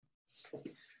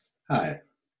Hi.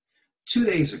 2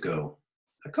 days ago,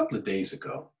 a couple of days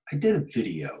ago, I did a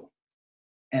video.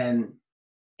 And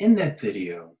in that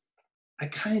video, I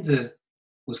kind of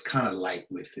light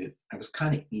with it. I was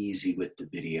kind of easy with the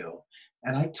video.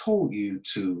 And I told you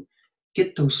to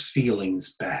get those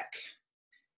feelings back.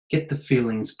 Get the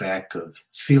feelings back of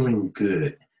feeling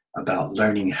good about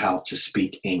learning how to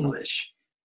speak English.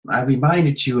 I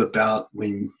reminded you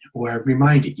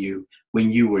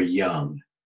when you were young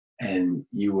and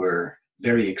you were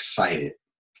very excited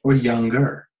or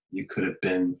younger. You could have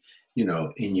been,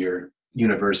 in your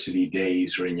university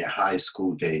days or in your high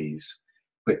school days,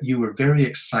 but you were very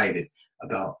excited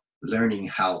about learning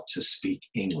how to speak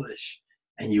English.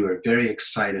 And you were very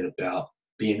excited about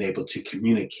being able to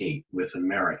communicate with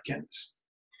Americans.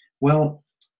 Well,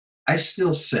 I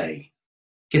still say,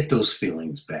 get those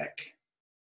feelings back.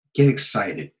 Get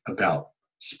excited about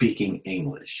speaking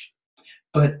English.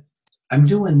 But I'm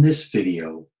doing this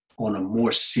video on a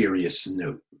more serious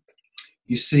note.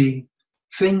 You see,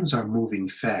 things are moving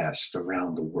fast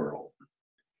around the world,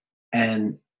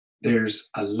 and there's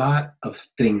a lot of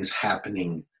things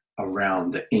happening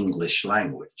around the English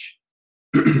language.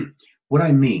 What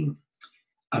I mean,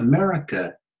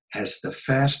 America has the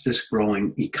fastest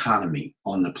growing economy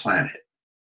on the planet.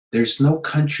 There's no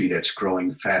country that's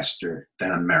growing faster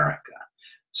than America.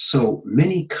 So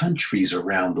many countries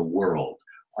around the world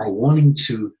are wanting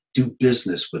to do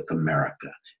business with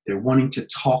America. They're wanting to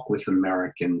talk with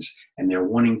Americans, and they're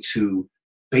wanting to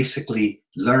basically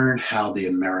learn how the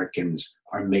Americans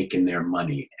are making their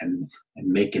money and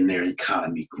making their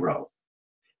economy grow.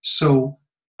 So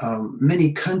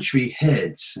many country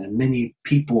heads and many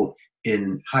people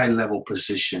in high level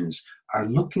positions are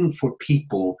looking for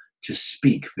people to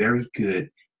speak very good,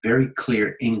 very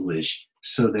clear English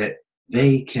so that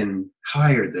they can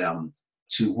hire them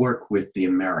to work with the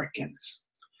Americans.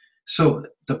 So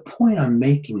the point I'm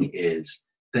making is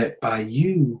that by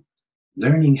you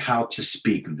learning how to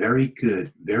speak very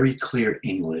good, very clear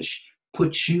English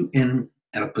puts you in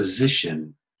a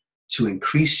position to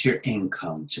increase your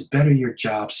income, to better your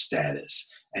job status,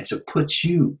 and to put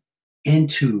you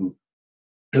into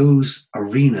those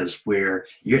arenas where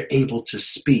you're able to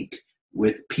speak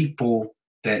with people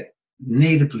that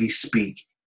natively speak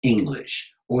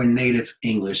English or native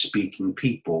English speaking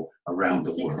people around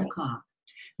the world. 6 o'clock.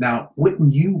 Now,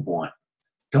 don't you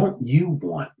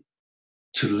want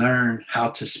to learn how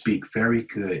to speak very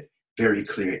good, very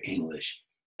clear English?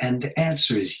 And the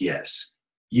answer is yes.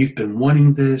 You've been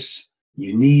wanting this,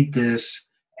 you need this,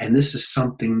 and this is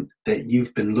something that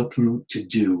you've been looking to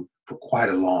do for quite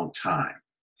a long time.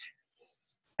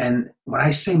 And when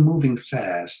I say moving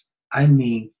fast, I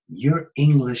mean your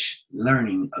English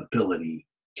learning ability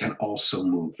can also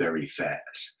move very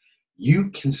fast.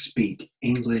 You can speak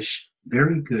English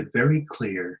very good, very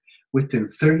clear within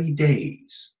 30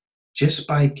 days just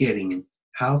by getting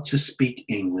how to speak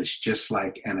English just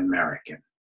like an American.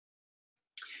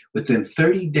 Within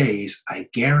 30 days, I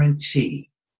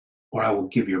guarantee, or I will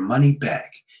give your money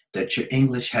back, that your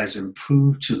English has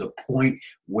improved to the point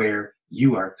where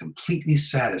you are completely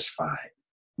satisfied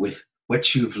with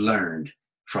what you've learned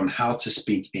from how to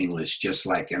speak English just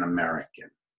like an American.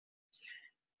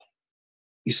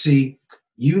 You see,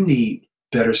 you need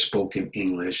better spoken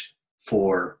English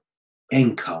for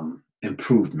income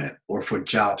improvement or for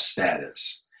job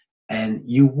status. And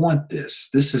you want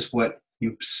this. This is what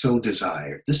you've so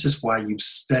desired. This is why you've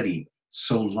studied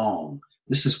so long.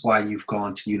 This is why you've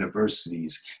gone to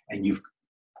universities and you've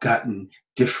gotten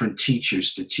different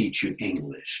teachers to teach you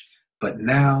English. But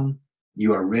now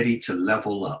you are ready to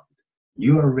level up.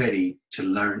 You are ready to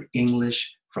learn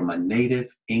English from a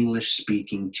native English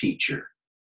speaking teacher.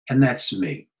 And that's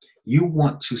me. You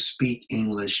want to speak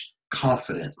English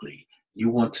confidently.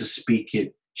 You want to speak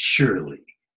it surely.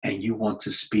 And you want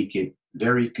to speak it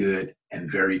very good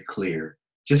and very clear,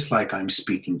 just like I'm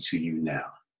speaking to you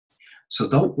now. So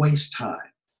don't waste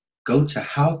time. Go to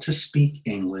How to Speak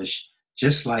English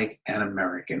Just Like an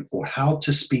American or How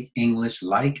to Speak English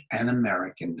Like an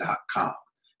American.com.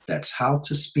 That's How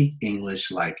to Speak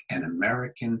English Like an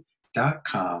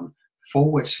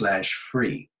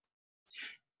American.com/free.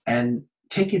 And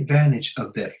take advantage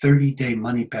of that 30-day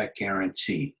money-back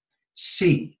guarantee.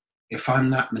 See, if I'm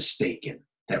not mistaken,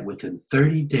 that within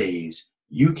 30 days,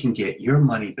 you can get your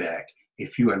money back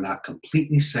if you are not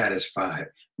completely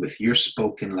satisfied with your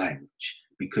spoken language,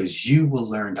 because you will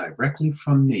learn directly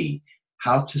from me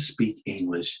how to speak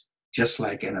English just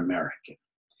like an American.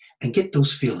 And get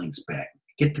those feelings back.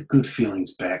 Get the good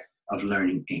feelings back of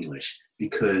learning English,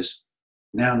 because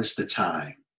now is the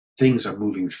time. Things are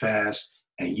moving fast,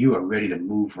 and you are ready to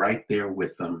move right there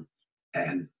with them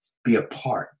and be a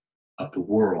part of the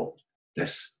world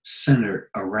that's centered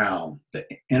around the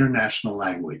international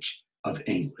language of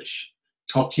English.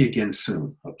 Talk to you again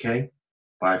soon, okay?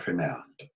 Bye for now.